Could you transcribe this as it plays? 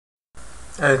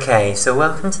Okay, so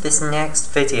welcome to this next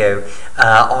video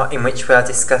in which we are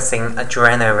discussing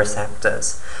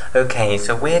adrenoreceptors. Okay,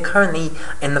 so we're currently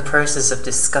in the process of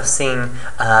discussing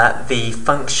the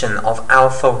function of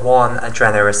alpha-1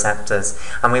 adrenoreceptors,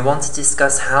 and we want to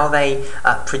discuss how they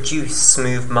produce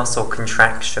smooth muscle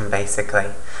contraction,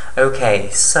 basically. Okay,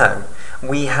 so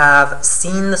we have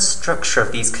seen the structure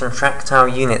of these contractile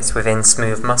units within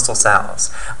smooth muscle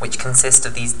cells, which consist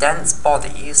of these dense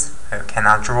bodies. Okay, and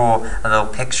I'll draw a little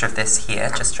picture of this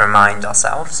here, just to remind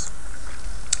ourselves.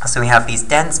 So we have these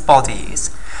dense bodies,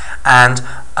 and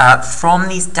from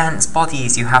these dense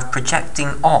bodies you have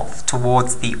projecting off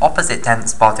towards the opposite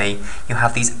dense body, you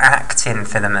have these actin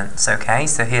filaments, okay?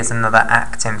 So here's another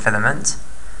actin filament,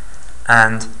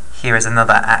 and here is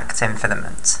another actin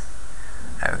filament.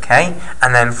 Okay,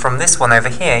 and then from this one over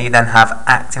here, you then have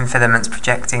actin filaments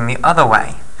projecting the other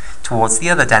way, towards the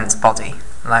other dense body,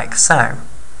 like so.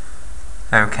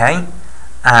 Okay,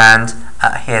 and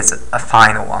here's a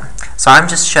final one. So I'm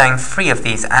just showing 3 of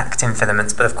these actin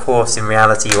filaments, but of course in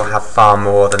reality you'll have far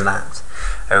more than that.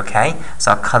 Okay,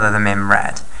 so I'll colour them in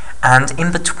red. And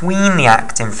in between the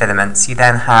actin filaments, you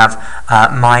then have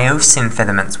myosin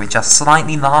filaments, which are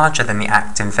slightly larger than the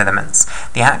actin filaments.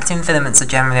 The actin filaments are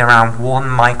generally around 1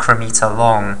 micrometer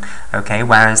long, okay,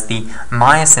 whereas the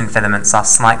myosin filaments are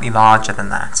slightly larger than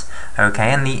that.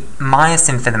 Okay, and the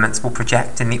myosin filaments will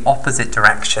project in the opposite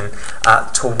direction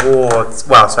towards,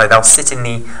 well, sorry, they'll sit in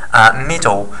the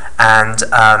middle, and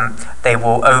they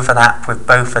will overlap with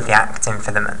both of the actin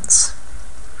filaments.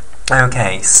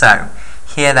 Okay, so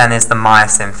here then is the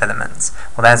myosin filament.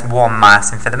 Well, there's one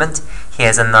myosin filament,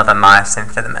 here's another myosin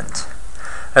filament.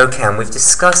 Okay, and we've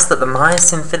discussed that the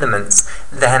myosin filaments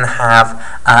then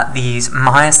have these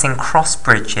myosin cross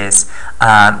bridges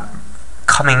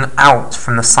coming out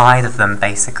from the side of them,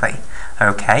 basically.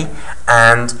 Okay,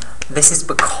 and this is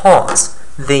because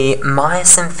the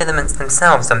myosin filaments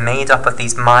themselves are made up of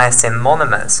these myosin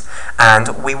monomers,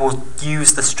 and we will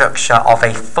use the structure of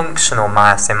a functional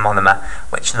myosin monomer,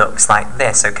 which looks like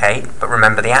this, okay? But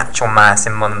remember, the actual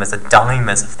myosin monomers are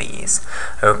dimers of these,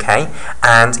 okay?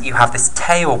 And you have this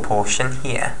tail portion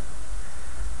here,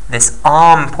 this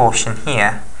arm portion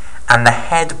here, and the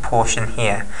head portion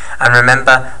here. And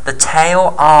remember, the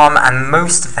tail, arm, and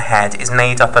most of the head is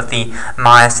made up of the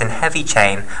myosin heavy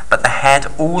chain, but the head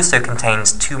also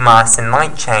contains 2 myosin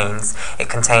light chains. It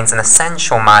contains an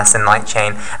essential myosin light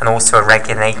chain and also a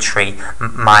regulatory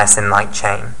myosin light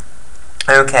chain.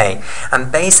 Okay,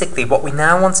 and basically what we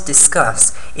now want to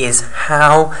discuss is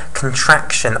how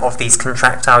contraction of these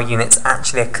contractile units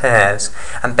actually occurs.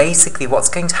 And basically what's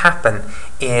going to happen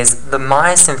is the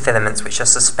myosin filaments, which are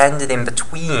suspended in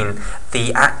between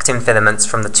the actin filaments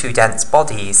from the 2 dense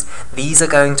bodies, these are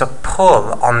going to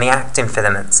pull on the actin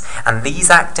filaments, and these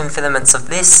actin filaments of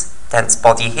this dense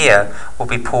body here will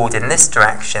be pulled in this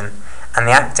direction, and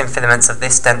the actin filaments of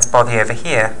this dense body over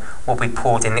here will be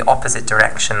pulled in the opposite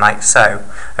direction, like so.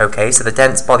 Okay, so the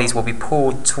dense bodies will be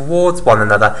pulled towards one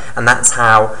another, and that's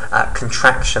how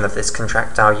contraction of this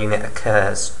contractile unit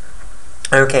occurs.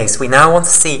 Okay, so we now want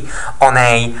to see on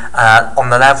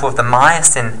the level of the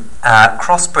myosin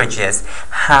cross bridges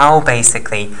how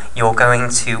basically you're going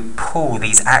to pull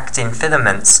these actin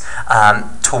filaments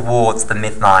towards the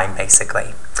midline,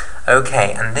 basically.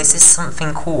 Okay, and this is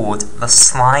something called the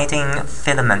sliding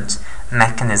filament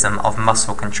mechanism of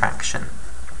muscle contraction.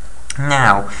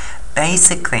 Now,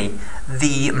 basically,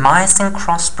 the myosin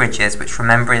cross bridges, which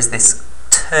remember is this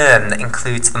term that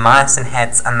includes the myosin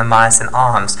heads and the myosin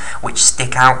arms, which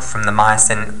stick out from the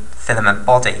myosin filament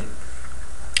body.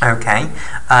 Okay,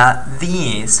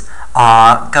 these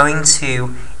are going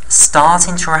to start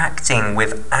interacting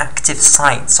with active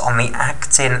sites on the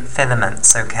actin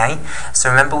filaments, okay? So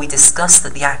remember, we discussed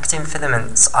that the actin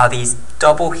filaments are these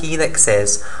double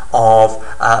helixes of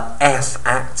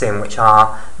F-actin, which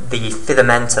are the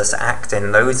filamentous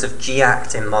actin, loads of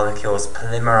G-actin molecules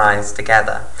polymerized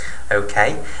together,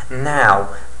 okay?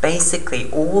 Now, basically,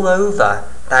 all over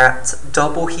that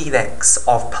double helix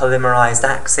of polymerized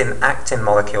actin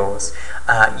molecules,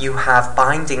 you have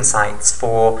binding sites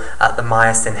for the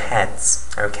myosin heads,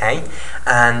 okay?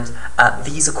 And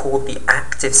these are called the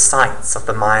active sites of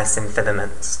the myosin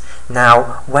filaments.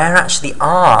 Now, where actually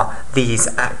are these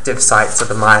active sites of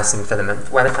the myosin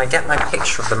filament? Well, if I get my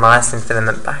picture of the myosin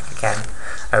filament back again,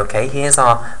 okay, here's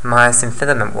our myosin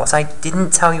filament. What I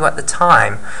didn't tell you at the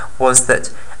time was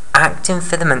that actin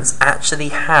filaments actually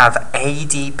have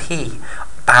ADP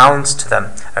bound to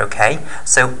them, okay?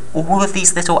 So all of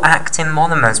these little actin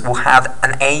monomers will have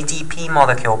an ADP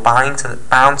molecule bound to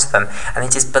them, and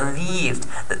it is believed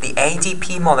that the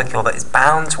ADP molecule that is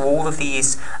bound to all of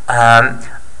these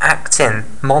actin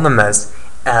monomers,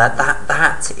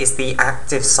 that is the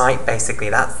active site, basically.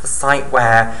 That's the site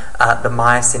where the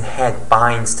myosin head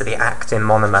binds to the actin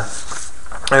monomer.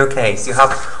 Okay, so you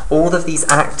have all of these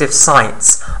active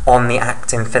sites on the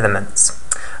actin filaments.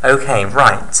 Okay,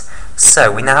 right.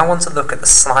 So we now want to look at the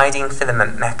sliding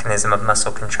filament mechanism of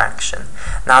muscle contraction.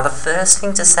 Now the first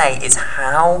thing to say is,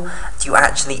 how do you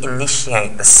actually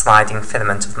initiate the sliding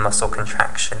filament of muscle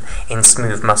contraction in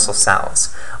smooth muscle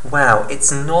cells? Well,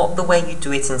 it's not the way you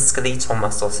do it in skeletal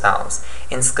muscle cells.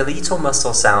 In skeletal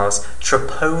muscle cells,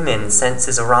 troponin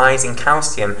senses a rise in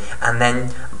calcium and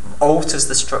then alters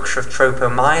the structure of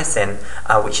tropomyosin,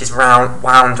 which is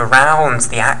wound around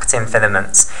the actin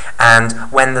filaments. And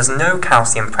when there's no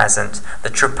calcium present, the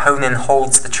troponin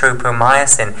holds the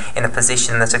tropomyosin in a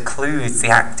position that occludes the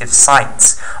active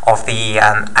sites of the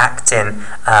actin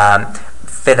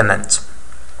filament.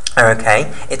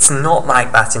 Okay, it's not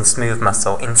like that in smooth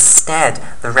muscle. Instead,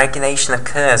 the regulation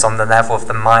occurs on the level of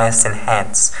the myosin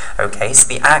heads. Okay, so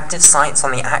the active sites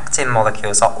on the actin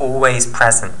molecules are always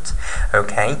present.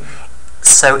 Okay,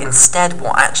 so instead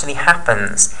what actually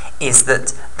happens is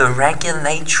that the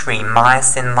regulatory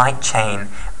myosin light chain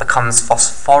becomes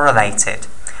phosphorylated,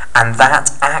 and that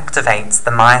activates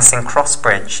the myosin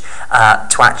crossbridge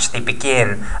to actually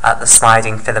begin the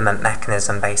sliding filament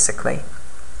mechanism, basically.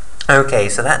 Okay,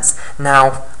 so let's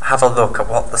now have a look at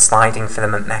what the sliding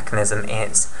filament mechanism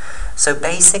is. So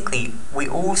basically, we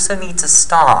also need to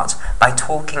start by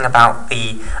talking about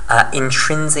the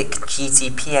intrinsic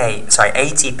ATPase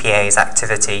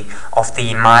activity of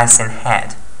the myosin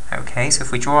head. Okay, so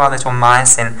if we draw our little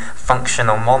myosin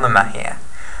functional monomer here,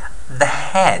 the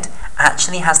head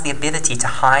actually has the ability to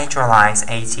hydrolyze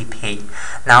ATP.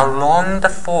 Now, long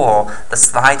before the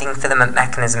sliding filament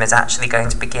mechanism is actually going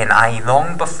to begin, i.e.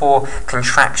 long before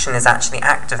contraction is actually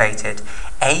activated,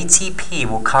 ATP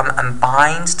will come and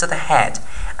bind to the head,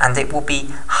 and it will be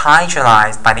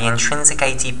hydrolyzed by the intrinsic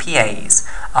ATPase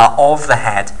of the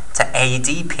head to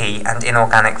ADP and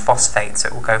inorganic phosphate. So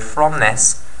it will go from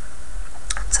this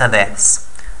to this.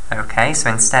 Okay,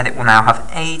 so instead it will now have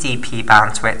ADP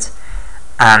bound to it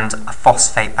and a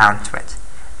phosphate bound to it.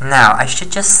 Now, I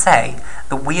should just say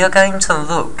that we are going to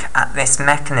look at this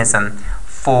mechanism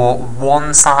for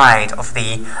one side of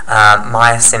the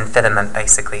myosin filament,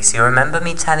 basically. So you remember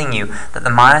me telling you that the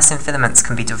myosin filaments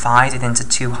can be divided into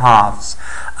two halves.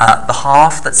 The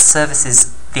half that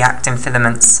services the actin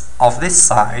filaments of this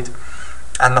side,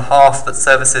 and the half that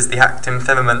services the actin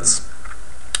filaments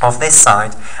of this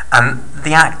side. And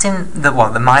the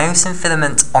myosin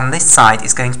filament on this side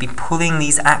is going to be pulling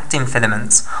these actin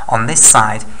filaments on this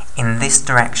side in this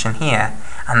direction here,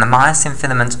 and the myosin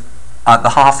filament,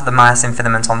 the half of the myosin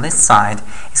filament on this side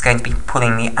is going to be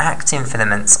pulling the actin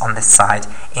filaments on this side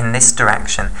in this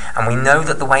direction. And we know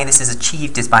that the way this is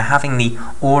achieved is by having the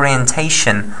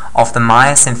orientation of the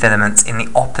myosin filaments in the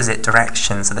opposite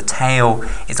direction. So the tail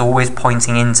is always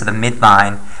pointing into the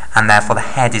midline, and therefore the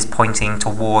head is pointing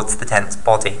towards the dense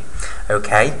body.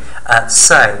 Okay,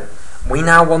 so we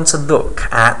now want to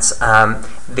look at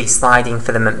the sliding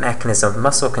filament mechanism of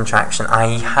muscle contraction,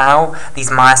 i.e. how these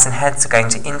myosin heads are going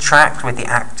to interact with the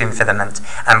actin filament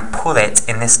and pull it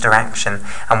in this direction.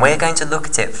 And we're going to look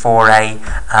at it for a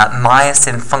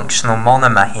myosin functional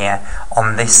monomer here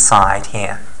on this side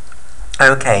here.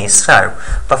 Okay, so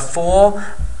before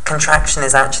contraction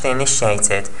is actually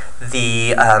initiated,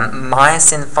 the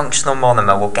myosin functional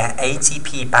monomer will get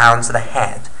ATP bound to the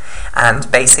head,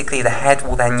 and basically the head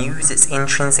will then use its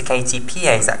intrinsic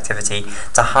ATPase activity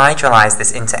to hydrolyze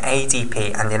this into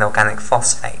ADP and inorganic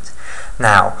phosphate.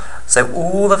 Now, so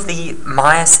all of the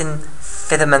myosin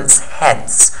filaments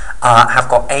heads have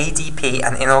got ADP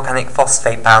and inorganic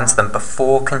phosphate bound to them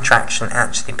before contraction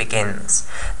actually begins.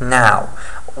 Now,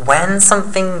 when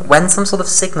some sort of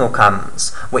signal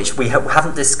comes, which we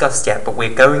haven't discussed yet, but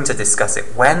we're going to discuss it,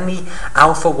 when the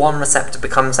alpha-1 receptor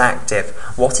becomes active,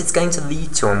 what it's going to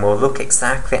lead to, and we'll look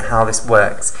exactly at how this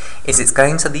works, is it's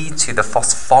going to lead to the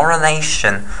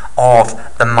phosphorylation of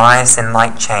the myosin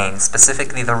light chain,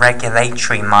 specifically the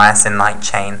regulatory myosin light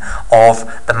chain of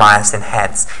the myosin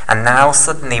heads. And now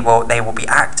suddenly they will be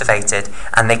activated,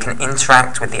 and they can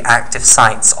interact with the active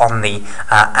sites on the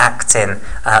actin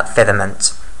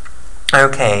filament.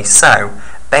 Okay, so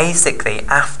basically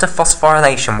after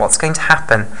phosphorylation, what's going to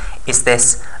happen is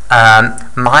this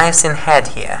myosin head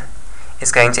here is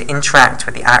going to interact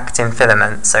with the actin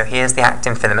filament. So here's the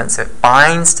actin filament, so it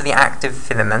binds to the active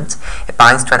filament, it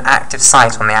binds to an active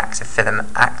site on the actin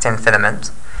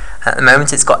filament. At the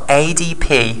moment it's got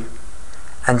ADP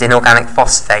and inorganic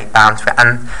phosphate bound to it,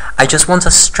 and I just want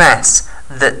to stress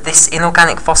that this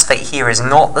inorganic phosphate here is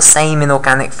not the same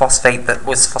inorganic phosphate that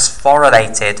was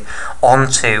phosphorylated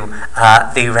onto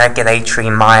the regulatory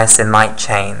myosin light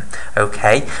chain.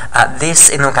 Okay, this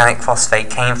inorganic phosphate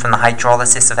came from the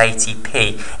hydrolysis of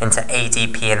ATP into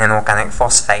ADP and inorganic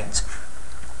phosphate.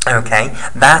 Okay,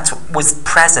 that was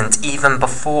present even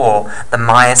before the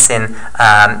myosin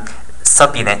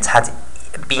subunit had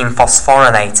been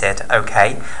phosphorylated.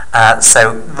 Okay,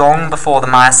 so long before the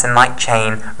myosin light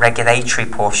chain regulatory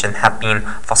portion had been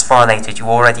phosphorylated, you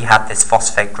already had this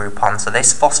phosphate group on. So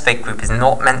this phosphate group is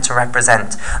not meant to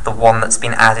represent the one that's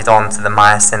been added on to the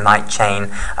myosin light chain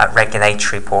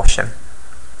regulatory portion.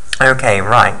 Okay,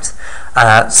 right.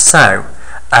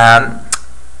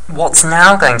 What's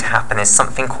now going to happen is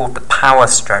something called the power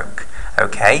stroke.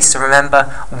 Okay, so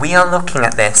remember, we are looking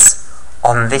at this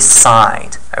on this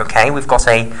side. Okay, we've got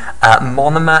a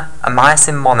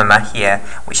myosin monomer here,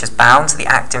 which is bound to the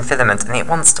actin filament, and it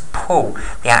wants to pull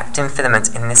the actin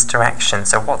filament in this direction.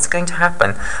 So what's going to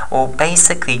happen? Well,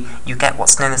 basically, you get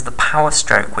what's known as the power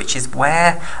stroke, which is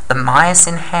where the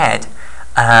myosin head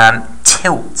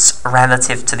tilts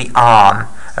relative to the arm.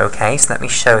 Okay, so let me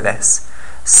show this.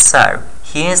 So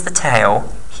here's the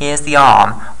tail, here's the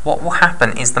arm. What will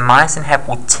happen is the myosin head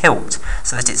will tilt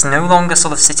so that it's no longer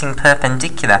sort of sitting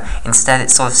perpendicular, instead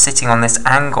it's sort of sitting on this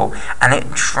angle, and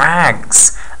it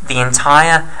drags the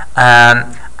entire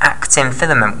actin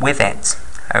filament with it.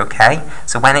 Okay,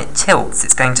 so when it tilts,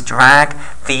 it's going to drag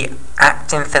the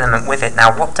actin filament with it.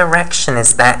 Now, what direction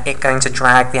is that it going to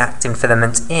drag the actin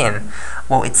filament in?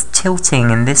 Well, it's tilting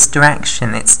in this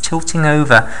direction. It's tilting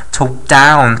over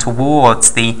down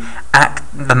towards the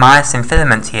myosin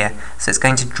filament here. So it's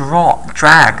going to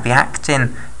drag the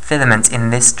actin filament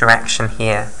in this direction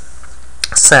here.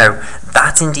 So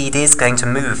that indeed is going to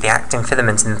move the actin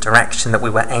filament in the direction that we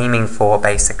were aiming for,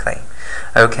 basically.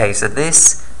 Okay, so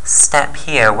this step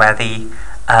here, where the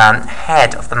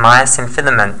head of the myosin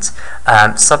filament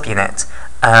subunit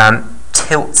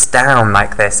tilts down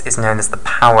like this, is known as the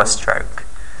power stroke.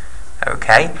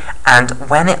 Okay, and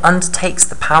when it undertakes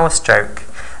the power stroke,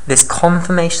 this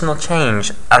conformational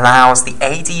change allows the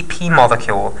ADP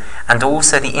molecule and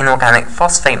also the inorganic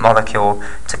phosphate molecule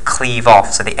to cleave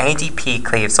off. So the ADP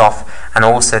cleaves off, and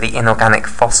also the inorganic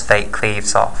phosphate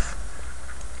cleaves off.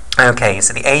 Okay,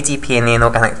 so the ADP and the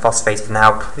inorganic phosphate have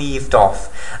now cleaved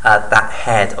off that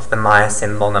head of the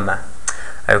myosin monomer.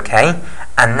 Okay,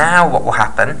 and now what will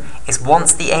happen is,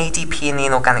 once the ADP and the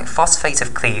inorganic phosphate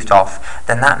have cleaved off,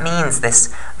 then that means this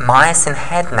myosin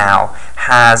head now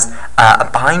has a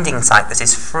binding site that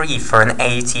is free for an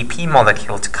ATP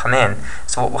molecule to come in.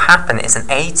 So what will happen is an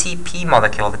ATP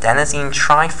molecule, the adenosine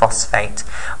triphosphate,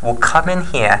 will come in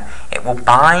here, it will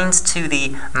bind to the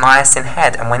myosin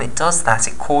head, and when it does that,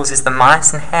 it causes the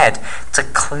myosin head to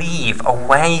cleave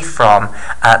away from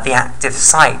the active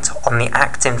site on the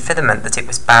actin filament that it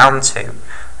was bound to.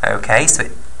 Okay, so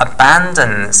it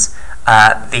abandons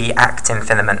the actin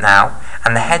filament now,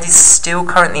 and the head is still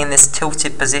currently in this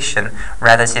tilted position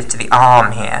relative to the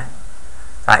arm here,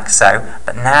 like so,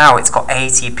 but now it's got an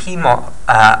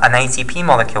ATP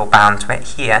molecule bound to it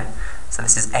here, so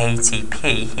this is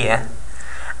ATP here,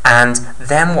 and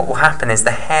then what will happen is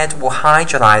the head will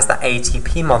hydrolyze that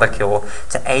ATP molecule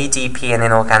to ADP and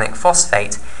inorganic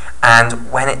phosphate,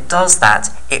 and when it does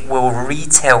that, it will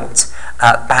retilt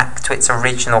back to its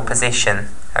original position.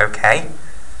 Okay,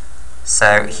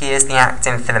 so here's the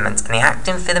actin filament, and the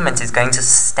actin filament is going to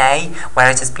stay where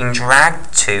it has been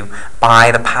dragged to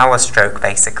by the power stroke,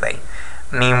 basically.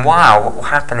 Meanwhile, what will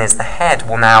happen is the head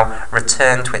will now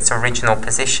return to its original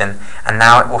position, and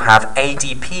now it will have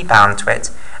ADP bound to it,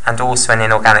 and also an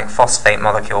inorganic phosphate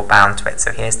molecule bound to it.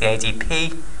 So here's the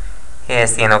ADP,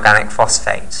 here's the inorganic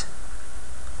phosphate.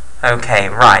 Okay,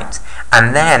 right,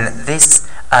 and then this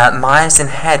myosin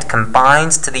head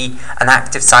combines to an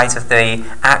active site of the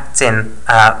actin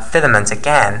filament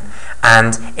again,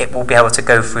 and it will be able to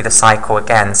go through the cycle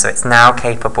again. So it's now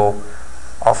capable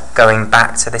of going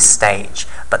back to this stage.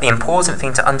 But the important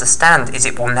thing to understand is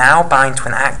it will now bind to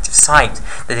an active site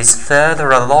that is further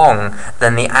along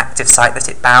than the active site that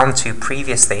it bound to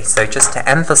previously. So just to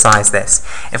emphasize this,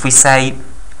 if we say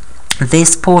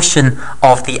this portion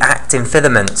of the actin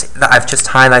filament that I've just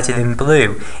highlighted in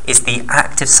blue is the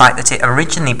active site that it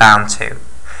originally bound to,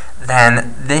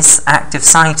 then this active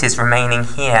site is remaining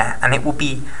here, and it will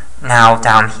be now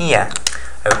down here.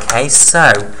 Okay,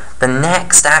 so the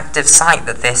next active site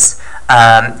that this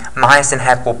myosin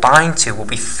head will bind to will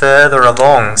be further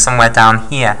along, somewhere down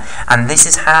here, and this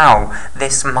is how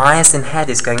this myosin head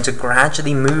is going to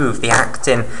gradually move the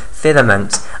actin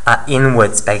filament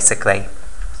inwards, basically.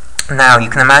 Now you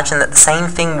can imagine that the same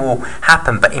thing will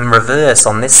happen but in reverse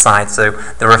on this side, so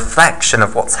the reflection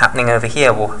of what's happening over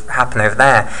here will happen over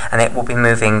there, and it will be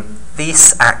moving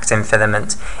this actin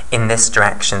filament in this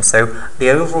direction. So the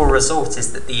overall result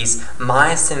is that these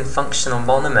myosin functional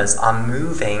monomers are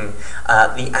moving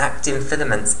the actin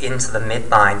filaments into the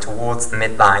midline, towards the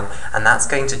midline, and that's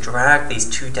going to drag these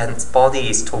two dense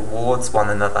bodies towards one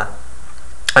another.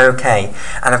 Okay,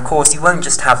 and of course you won't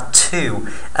just have two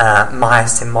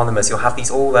myosin monomers, you'll have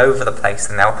these all over the place,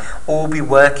 and they'll all be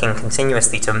working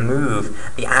continuously to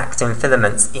move the actin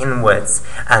filaments inwards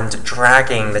and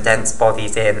dragging the dense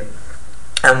bodies in.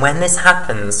 And when this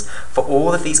happens for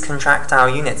all of these contractile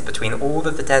units between all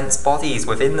of the dense bodies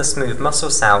within the smooth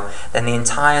muscle cell, then the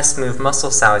entire smooth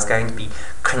muscle cell is going to be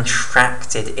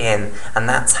contracted in, and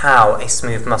that's how a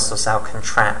smooth muscle cell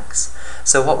contracts.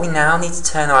 So what we now need to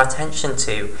turn our attention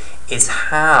to is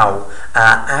how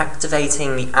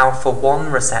activating the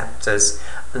alpha-1 receptors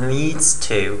leads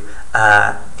to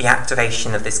the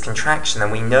activation of this contraction.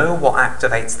 And we know what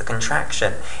activates the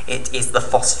contraction. It is the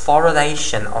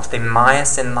phosphorylation of the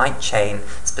myosin light chain,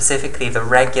 specifically the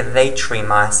regulatory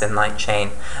myosin light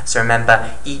chain. So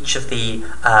remember, each of the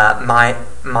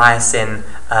myosin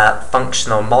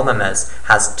functional monomers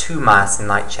has two myosin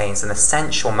light chains, an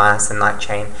essential myosin light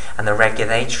chain and the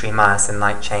regulatory myosin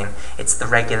light chain. It's the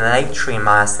regulatory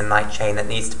myosin light chain that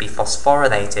needs to be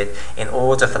phosphorylated in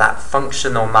order for that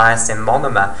functional myosin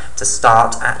monomer to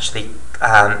start actually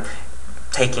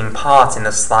taking part in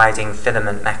the sliding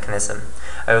filament mechanism.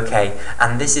 Okay,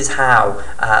 and this is how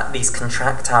these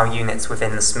contractile units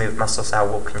within the smooth muscle cell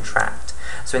will contract.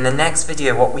 So in the next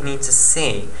video, what we need to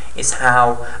see is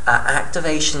how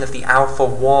activation of the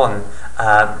alpha-1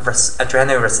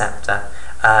 adrenoreceptor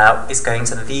is going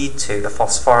to lead to the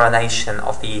phosphorylation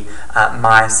of the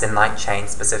myosin light chain,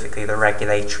 specifically the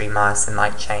regulatory myosin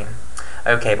light chain.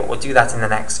 Okay, but we'll do that in the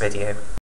next video.